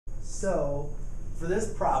So for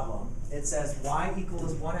this problem, it says y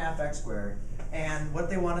equals 1/2 x squared, and what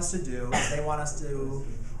they want us to do is they want us to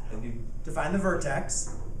define the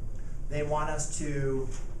vertex. They want us to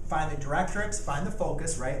find the directrix, find the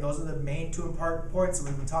focus, right? Those are the main two important points that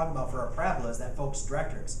we've been talking about for our parabolas, that focus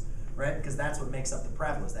directrix, right? Because that's what makes up the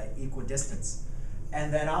parabolas, that equidistance.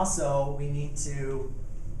 And then also we need to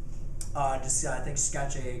just, I think,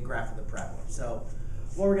 sketch a graph of the parabola. So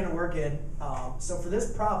what we're going to work in, so for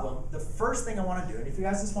this problem, the first thing I want to do, and if you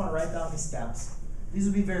guys just want to write down these steps, these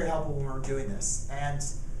would be very helpful when we're doing this. And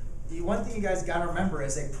the one thing you guys got to remember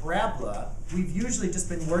is a parabola, we've usually just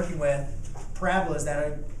been working with parabolas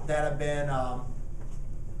that have been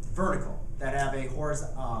vertical, that have a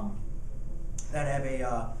horizontal,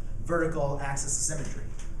 vertical axis of symmetry.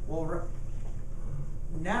 Well,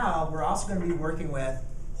 now we're also going to be working with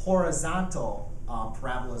horizontal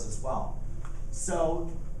parabolas as well. So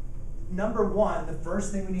number one, the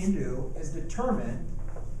first thing we need to do is determine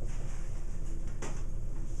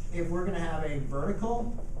if we're going to have a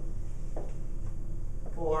vertical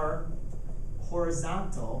or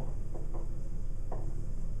horizontal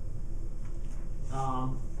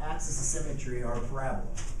axis of symmetry or a parabola.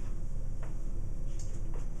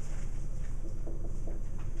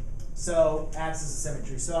 So axis of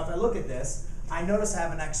symmetry. So if I look at this, I notice I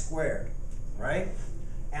have an x squared, right?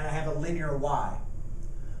 And I have a linear y.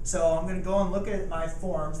 So I'm going to go and look at my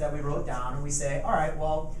forms that we wrote down, and we say, all right,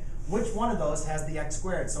 well, which one of those has the x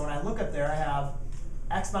squared? So when I look up there, I have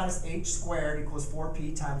x minus h squared equals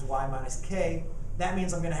 4p times y minus k. That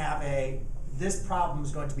means I'm going to have this problem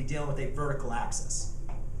is going to be dealing with a vertical axis,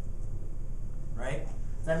 right?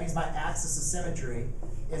 That means my axis of symmetry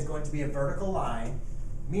is going to be a vertical line,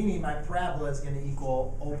 meaning my parabola is going to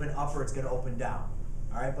equal open up or it's going to open down.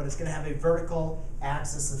 All right, but it's going to have a vertical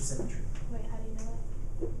axis of symmetry. Wait, how do you know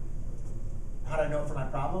that? How do I know it for my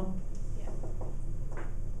problem? Yeah.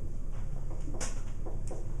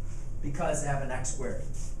 Because I have an x squared.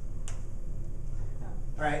 Oh.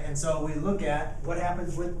 All right, and so we look at what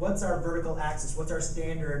happens with, what's our vertical axis? What's our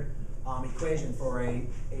standard equation for a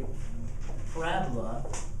parabola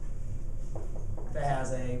that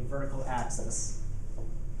has a vertical axis?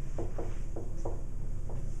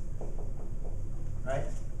 Right?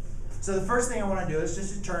 So the first thing I want to do is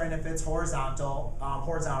just determine if it's horizontal,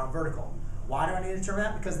 horizontal and vertical. Why do I need to determine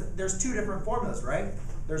that? Because there's two different formulas, right?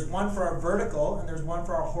 There's one for our vertical and there's one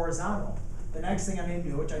for our horizontal. The next thing I need to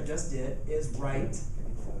do, which I just did, is write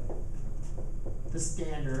the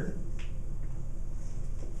standard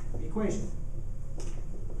equation.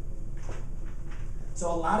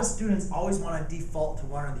 So a lot of students always want to default to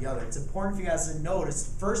one or the other. It's important for you guys to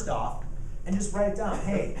notice, first off, and just write it down.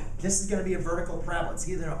 Hey, this is going to be a vertical parabola. It's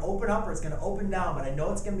either going to open up or it's going to open down, but I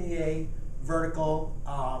know it's going to be a vertical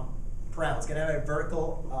parabola. It's going to have a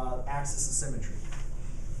vertical axis of symmetry.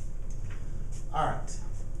 All right.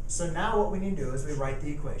 So now what we need to do is we write the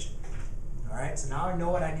equation. All right. So now I know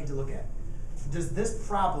what I need to look at. Does this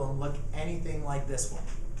problem look anything like this one?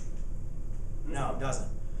 No, it doesn't.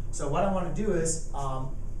 So what I want to do is,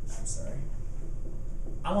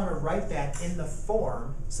 I want to write that in the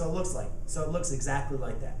form so it looks exactly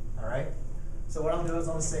like that. All right. So what I'll do is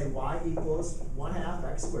I'm going to say y equals 1/2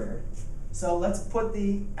 x squared. So let's put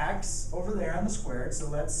the x over there on the squared. So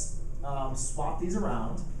let's swap these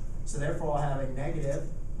around. So therefore I'll have a negative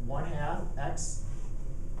 1/2 x.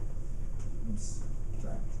 Oops,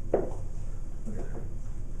 sorry. Look at that.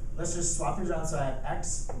 Let's just swap these around. So I have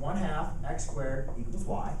x 1/2 x squared equals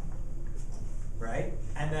y. Right?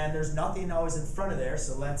 And then there's nothing always in front of there,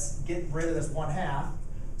 so let's get rid of this 1/2.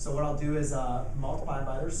 So what I'll do is multiply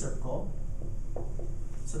by the reciprocal.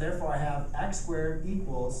 So therefore I have x squared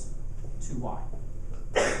equals 2y.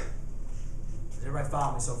 Does everybody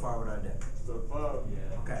follow me so far what I did? So far,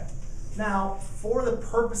 yeah. Okay. Now, for the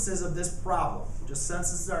purposes of this problem, just since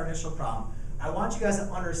this is our initial problem, I want you guys to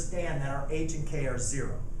understand that our h and k are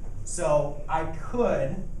 0. So I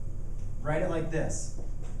could write it like this.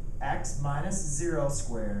 X minus 0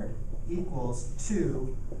 squared equals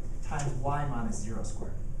 2 times y minus 0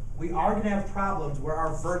 squared. We are going to have problems where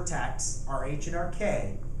our vertex, our h and our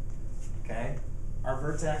k, okay, our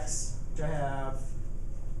vertex, which I have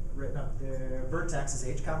written up there, vertex is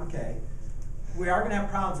h comma k. We are going to have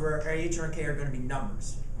problems where our h and our k are going to be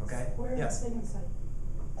numbers, okay? Where yes?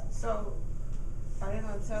 So, are they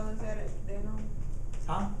going to tell us that they know?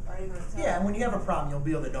 Huh? Are they going to tell Yeah, us? and when you have a problem, you'll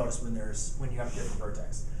be able to notice when you have different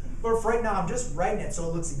vertex. But for right now, I'm just writing it so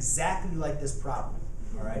it looks exactly like this problem.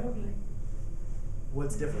 All right?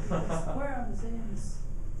 What's different? Square on the ends.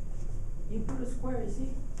 You put a square, you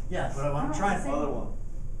see? Yeah, but I'm trying. Other one.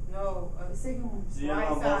 No, The second one. See it Right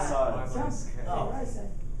on both side. sides. Jump. Oh. Right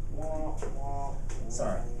side.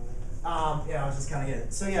 Sorry. Yeah, I was just kind of getting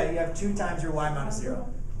it. So yeah, you have 2 times your y minus 0.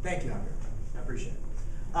 Thank you, Hunter. I appreciate it.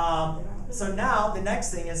 So now the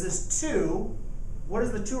next thing is this 2. What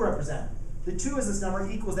does the 2 represent? The 2 is this number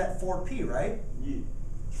equals that 4p, right? Yeah.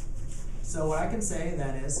 So what I can say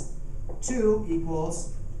then is 2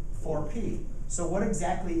 equals 4p. So what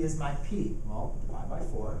exactly is my p? Well, pi by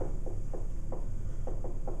 4.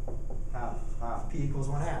 Half. P equals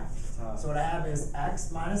 1/2. So what I have is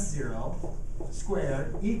x minus 0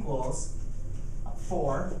 squared equals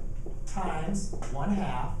 4 times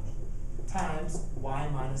 1/2 times y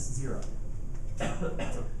minus 0.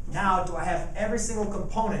 Now, do I have every single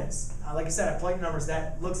component? Like I said, I plug numbers.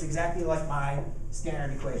 That looks exactly like my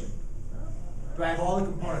standard equation. Do I have all the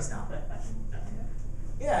components now?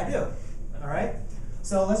 Yeah, I do. All right.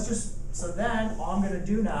 So so then all I'm going to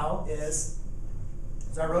do now is,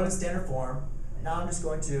 so I wrote in standard form. Now I'm just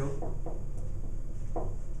going to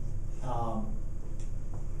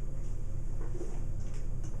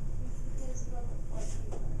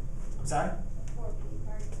I'm sorry?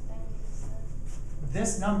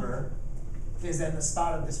 This number is in the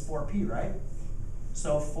spot of this 4p, right?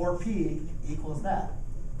 So 4p equals that.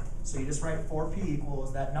 So you just write 4p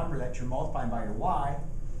equals that number that you're multiplying by your y.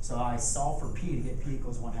 So I solve for p to get p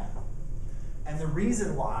equals 1/2. And the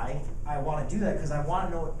reason why I want to do that, because I want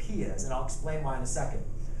to know what p is, and I'll explain why in a second.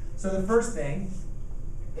 So the first thing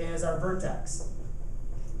is our vertex.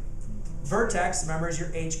 Vertex, remember, is your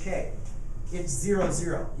hk. It's 0,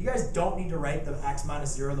 0. You guys don't need to write the x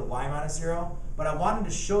minus 0, the y minus 0, but I wanted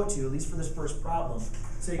to show it to you, at least for this first problem,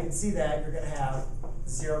 so you can see that you're going to have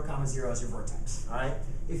 0, 0 as your vertex. All right?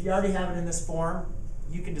 If you already have it in this form,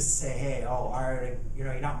 you can just say, hey, oh, I already,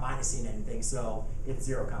 you're not minusing anything, so it's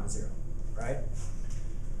 0, 0, right?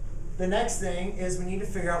 The next thing is we need to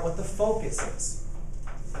figure out what the focus is.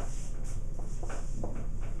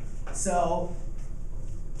 So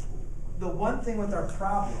the one thing with our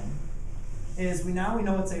problem is we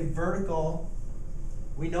know it's a vertical.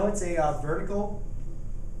 We know it's a vertical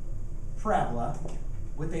parabola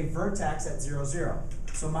with a vertex at 0, 0.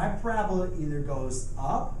 So my parabola either goes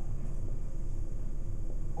up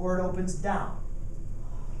or it opens down.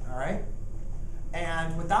 All right.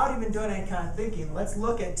 And without even doing any kind of thinking, let's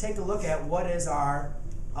take a look at what is our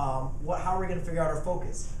how are we going to figure out our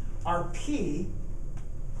focus? Our p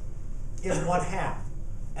is 1/2.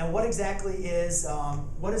 And what exactly is,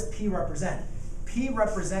 what does P represent? P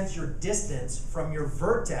represents your distance from your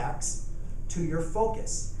vertex to your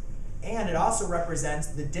focus. And it also represents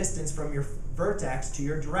the distance from your vertex to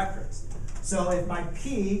your directrix. So if my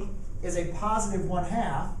P is a positive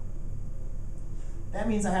 1/2, that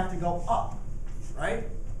means I have to go up, right?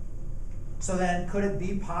 So then could it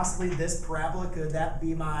be possibly this parabola? Could that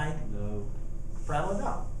be my parabola?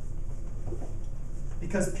 No.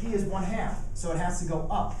 Because P is 1/2, so it has to go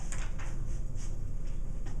up.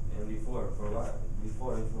 And before, for what?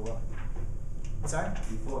 Before and for what? Sorry?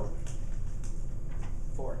 Before.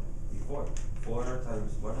 4. Before. 4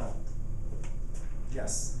 times 1/2.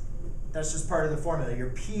 Yes. That's just part of the formula. Your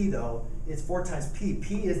P, though, is 4 times P.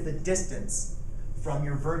 P is the distance from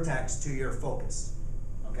your vertex to your focus.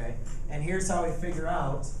 Okay? And here's how we figure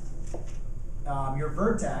out your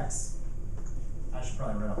vertex. I should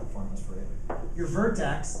probably write out the formulas for you. Your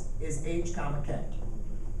vertex is h comma k,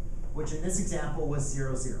 which in this example was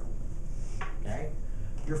 0, 0. Okay?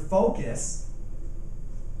 Your focus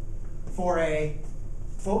for a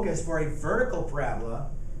vertical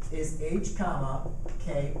parabola is h comma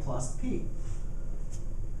k plus p.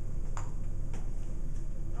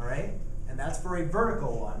 All right? And that's for a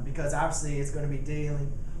vertical one, because obviously it's going to be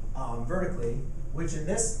dealing vertically, which in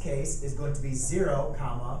this case is going to be 0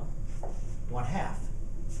 comma 1/2.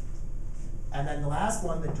 And then the last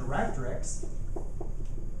one, the directrix,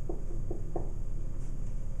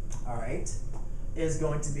 all right, is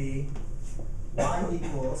going to be y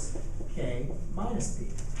equals k minus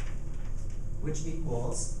p, which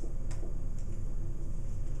equals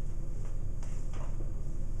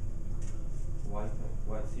y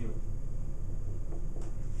 0.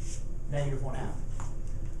 negative 1/2.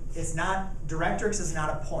 It's not, directrix is not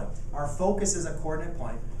a point. Our focus is a coordinate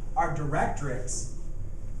point. Our directrix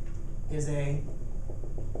is a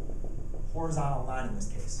horizontal line in this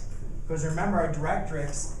case. Because remember, our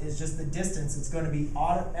directrix is just the distance. It's going to be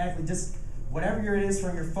automatically just whatever it is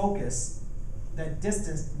from your focus, that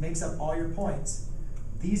distance makes up all your points.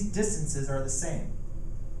 These distances are the same.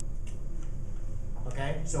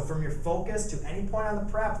 Okay? So from your focus to any point on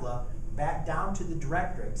the parabola, back down to the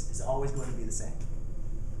directrix is always going to be the same.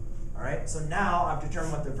 All right? So now I've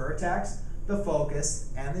determined what the vertex, the focus,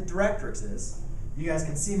 and the directrix is. You guys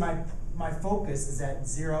can see my focus is at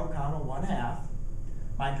 0 comma 1/2,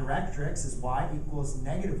 My directrix is y equals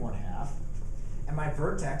 -1/2, and my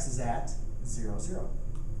vertex is at 0, 0.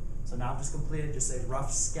 So now I've just completed just a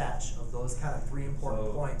rough sketch of those kind of 3 important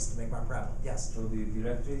So- points to make my parabola. Yes? So the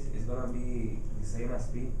directrix is gonna be the same as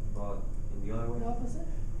P, but in the other way? The opposite?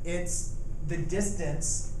 It's the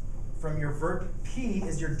distance from your P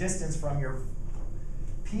is your distance from your,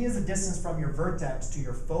 P is the distance from your vertex to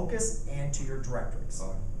your focus and to your directrix.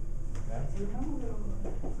 Sorry. Okay?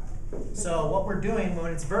 Okay. So what we're doing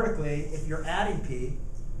when it's vertically, if you're adding P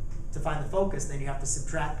to find the focus, then you have to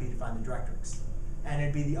subtract P to find the directrix. And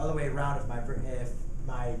it'd be the other way around if my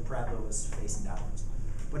parabola was facing downwards.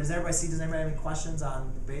 But does everybody see, does anybody have any questions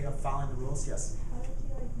on following the rules? Yes? How did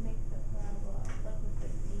you like make the parabola, like with the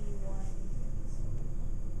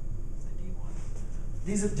D1?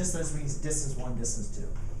 These are just, this means distance 1, distance 2.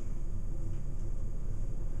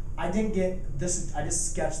 I didn't get this, I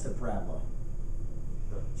just sketched the parabola.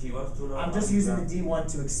 She wants to know. I'm how just to using the graph-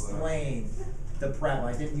 D1 to explain the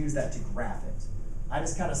parabola. I didn't use that to graph it. I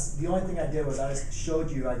just kind of, the only thing I did was I just showed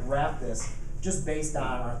you, I graphed this just based on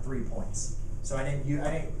our 3 points. So I didn't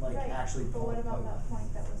like Right, actually but pull what it. about that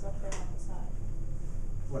point that was up there on the side?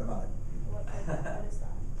 What about it? What is that?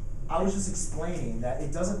 I was just explaining that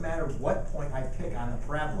it doesn't matter what point I pick on the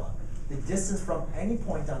parabola. The distance from any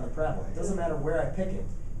point on the parabola, it doesn't matter where I pick it,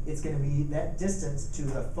 it's gonna be that distance to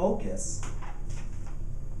the focus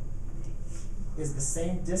is the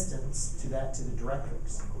same distance to the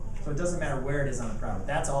directrix. So it doesn't matter where it is on the parabola.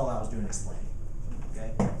 That's all I was doing explaining.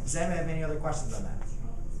 Okay? Does anyone have any other questions on that?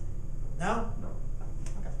 No?